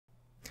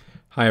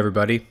Hi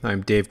everybody,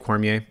 I'm Dave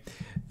Cormier.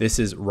 This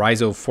is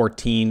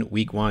Rhizo14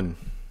 week 1.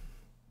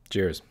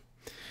 Cheers.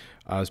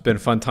 It's been a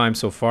fun time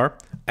so far.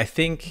 I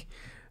think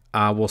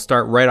we'll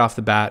start right off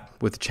the bat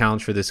with the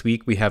challenge for this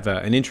week. We have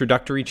an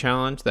introductory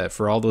challenge that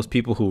for all those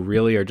people who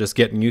really are just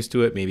getting used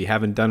to it, maybe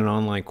haven't done an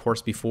online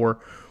course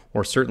before,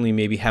 or certainly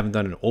maybe haven't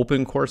done an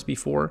open course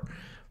before,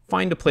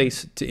 find a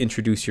place to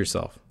introduce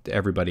yourself to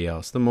everybody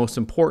else. The most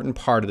important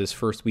part of this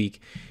first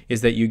week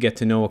is that you get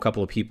to know a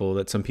couple of people,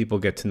 that some people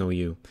get to know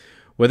you.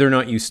 Whether or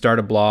not you start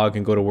a blog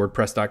and go to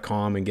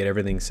WordPress.com and get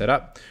everything set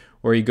up,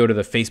 or you go to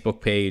the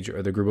Facebook page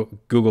or the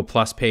Google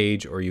Plus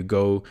page, or you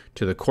go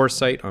to the course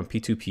site on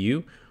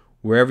P2PU,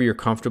 wherever you're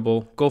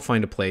comfortable, go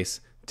find a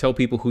place, tell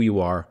people who you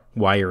are,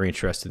 why you're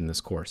interested in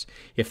this course.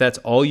 If that's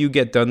all you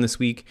get done this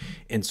week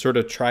and sort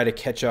of try to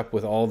catch up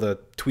with all the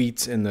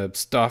tweets and the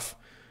stuff,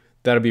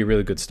 that'll be a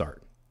really good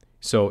start.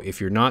 So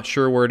if you're not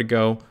sure where to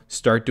go,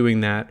 start doing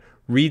that.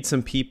 Read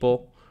some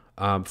people.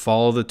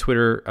 Follow the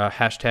Twitter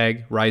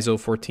hashtag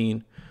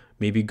Rhizo14.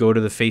 Maybe go to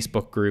the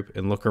Facebook group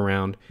and look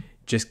around.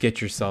 Just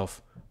get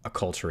yourself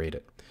acculturated.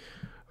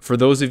 For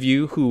those of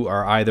you who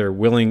are either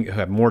willing, who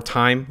have more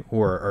time,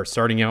 or are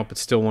starting out but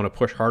still want to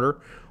push harder,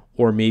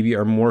 or maybe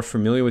are more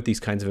familiar with these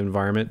kinds of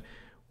environment,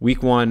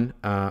 week 1,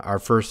 our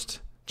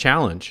first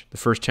challenge, the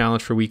first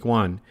challenge for week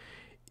 1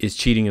 is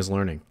cheating is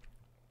learning.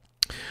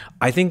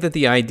 I think that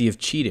the idea of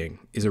cheating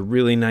is a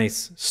really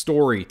nice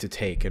story to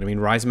take. And I mean,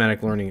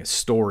 rhizomatic learning is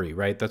story,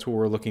 right? That's what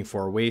we're looking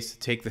for, ways to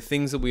take the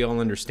things that we all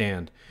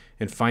understand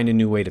and find a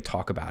new way to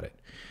talk about it.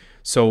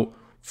 So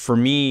for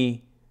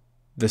me,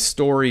 the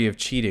story of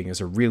cheating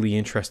is a really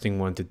interesting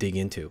one to dig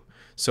into.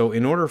 So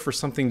in order for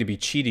something to be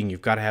cheating,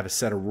 you've got to have a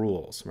set of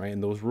rules, right?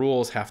 And those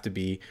rules have to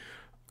be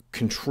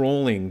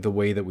controlling the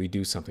way that we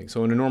do something.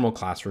 So in a normal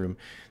classroom,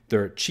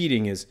 the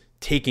cheating is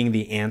taking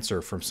the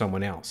answer from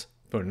someone else.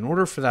 But in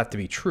order for that to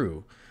be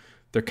true,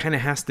 there kind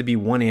of has to be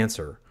one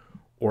answer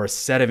or a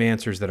set of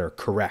answers that are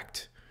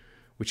correct,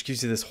 which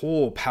gives you this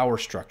whole power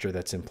structure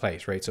that's in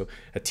place, right? So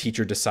a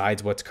teacher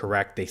decides what's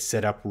correct. They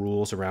set up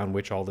rules around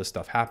which all this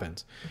stuff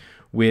happens,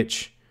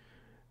 which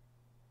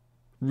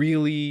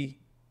really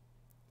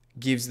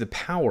gives the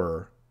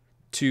power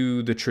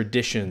to the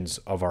traditions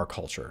of our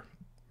culture,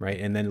 right?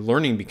 And then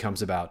learning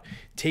becomes about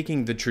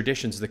taking the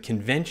traditions, the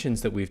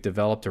conventions that we've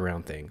developed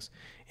around things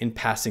and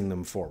passing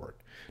them forward.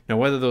 Now,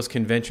 whether those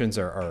conventions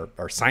are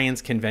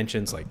science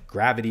conventions like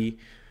gravity,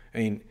 I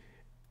mean,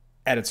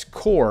 at its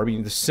core, I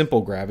mean, the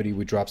simple gravity,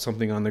 we drop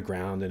something on the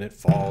ground and it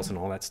falls and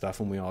all that stuff,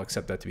 and we all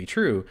accept that to be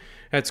true.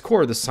 At its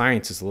core, the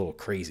science is a little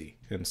crazy,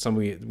 and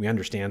we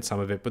understand some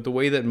of it, but the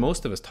way that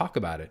most of us talk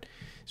about it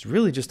is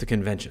really just a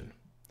convention,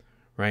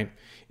 right?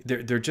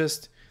 They're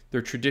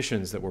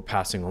traditions that we're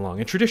passing along,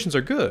 and traditions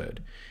are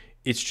good.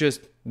 It's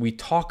just we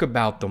talk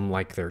about them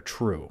like they're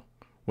true,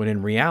 when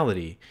in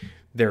reality,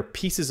 they're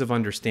pieces of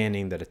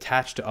understanding that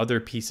attach to other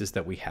pieces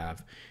that we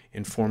have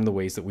and form the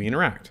ways that we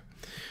interact.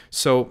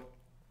 So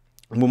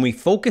when we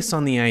focus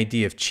on the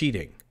idea of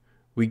cheating,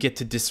 we get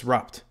to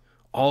disrupt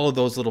all of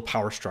those little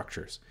power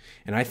structures.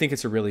 And I think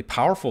it's a really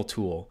powerful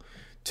tool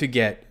to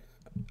get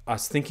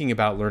us thinking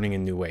about learning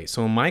in new ways.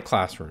 So in my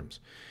classrooms,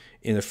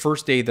 in the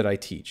first day that I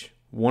teach,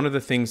 one of the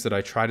things that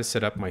I try to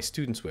set up my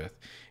students with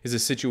is a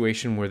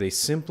situation where they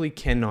simply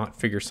cannot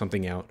figure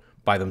something out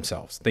by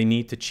themselves. They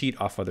need to cheat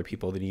off other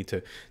people. They need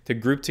to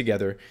group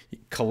together,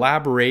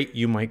 collaborate,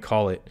 you might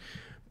call it.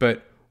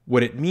 But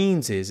what it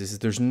means is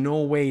there's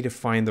no way to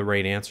find the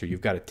right answer.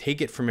 You've got to take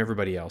it from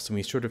everybody else. And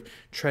we sort of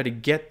try to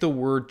get the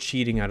word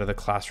cheating out of the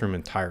classroom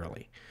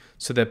entirely,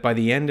 so that by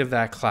the end of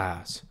that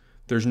class,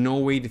 there's no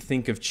way to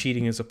think of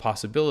cheating as a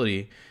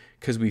possibility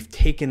because we've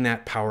taken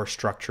that power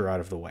structure out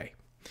of the way.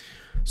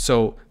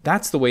 So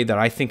that's the way that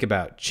I think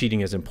about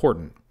cheating as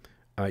important.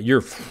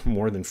 You're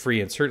more than free.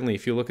 And certainly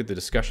if you look at the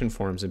discussion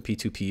forums in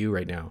P2PU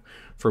right now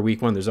for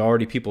week 1, there's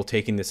already people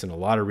taking this in a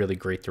lot of really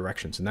great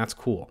directions, and that's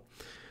cool.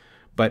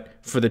 But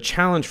for the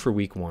challenge for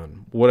week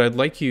 1, what I'd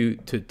like you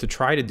to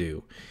try to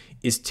do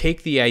is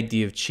take the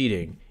idea of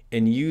cheating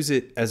and use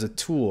it as a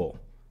tool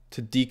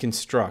to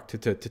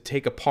deconstruct, to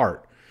take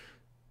apart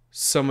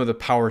some of the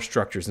power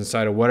structures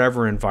inside of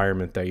whatever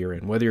environment that you're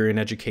in, whether you're an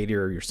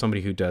educator or you're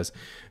somebody who does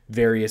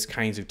various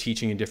kinds of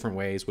teaching in different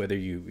ways, whether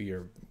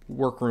you're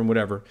workroom,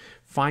 whatever.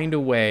 Find a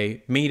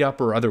way, made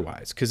up or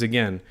otherwise, because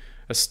again,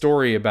 a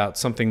story about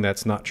something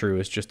that's not true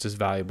is just as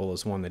valuable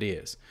as one that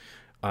is,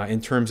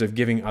 in terms of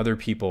giving other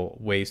people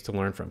ways to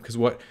learn from. Because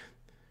what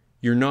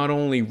you're not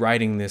only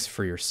writing this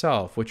for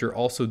yourself, what you're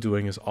also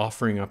doing is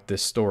offering up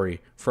this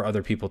story for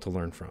other people to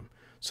learn from.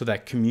 So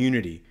that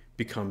community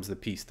becomes the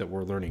piece that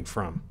we're learning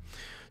from.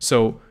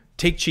 So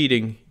take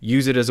cheating,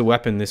 use it as a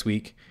weapon this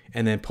week,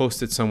 and then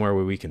post it somewhere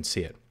where we can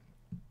see it.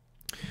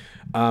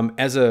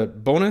 As a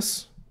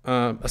bonus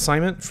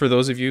assignment for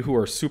those of you who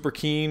are super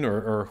keen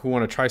or who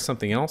want to try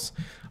something else,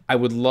 I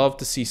would love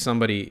to see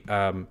somebody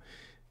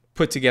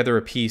put together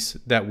a piece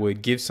that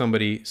would give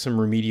somebody some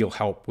remedial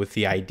help with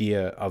the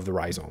idea of the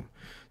rhizome.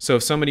 So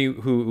somebody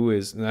who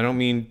is, and I don't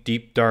mean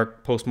deep,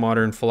 dark,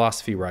 postmodern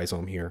philosophy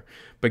rhizome here,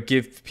 but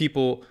give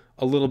people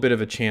a little bit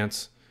of a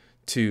chance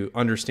to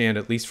understand,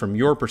 at least from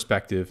your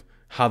perspective,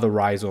 how the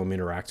rhizome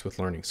interacts with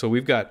learning. So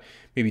we've got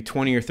maybe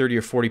 20 or 30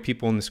 or 40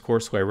 people in this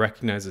course who I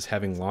recognize as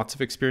having lots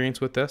of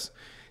experience with this.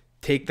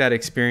 Take that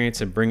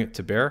experience and bring it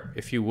to bear,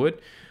 if you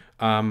would.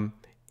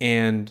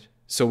 And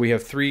so we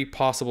have 3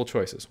 possible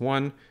choices.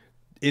 1,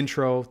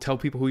 intro, tell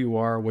people who you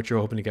are, what you're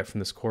hoping to get from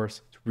this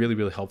course. It's really,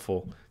 really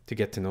helpful to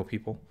get to know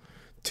people.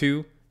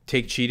 2,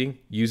 take cheating,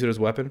 use it as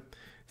a weapon.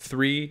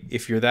 3,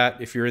 if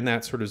you're in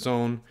that sort of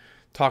zone,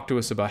 talk to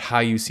us about how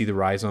you see the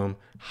rhizome,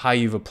 how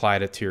you've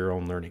applied it to your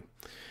own learning.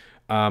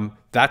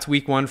 That's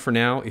week 1 for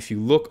now. If you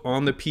look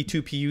on the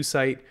P2PU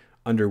site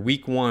under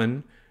week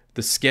 1,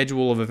 the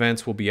schedule of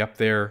events will be up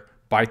there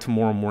by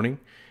tomorrow morning.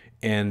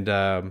 And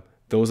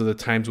those are the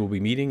times we'll be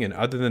meeting. And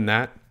other than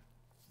that,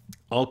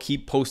 I'll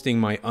keep posting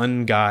my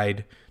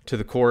unguide to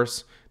the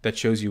course that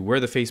shows you where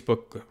the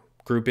Facebook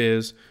group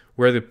is,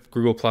 where the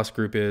Google Plus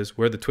group is,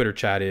 where the Twitter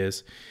chat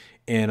is.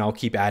 And I'll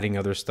keep adding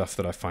other stuff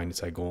that I find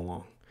as I go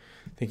along.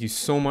 Thank you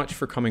so much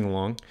for coming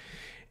along.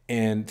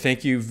 And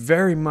thank you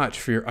very much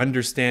for your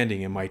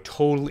understanding and my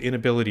total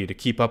inability to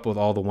keep up with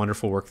all the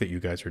wonderful work that you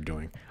guys are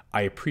doing.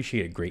 I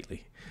appreciate it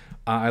greatly.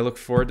 I look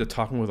forward to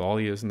talking with all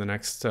of you in the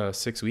next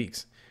 6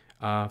 weeks.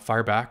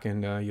 Fire back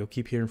and you'll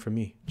keep hearing from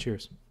me.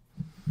 Cheers.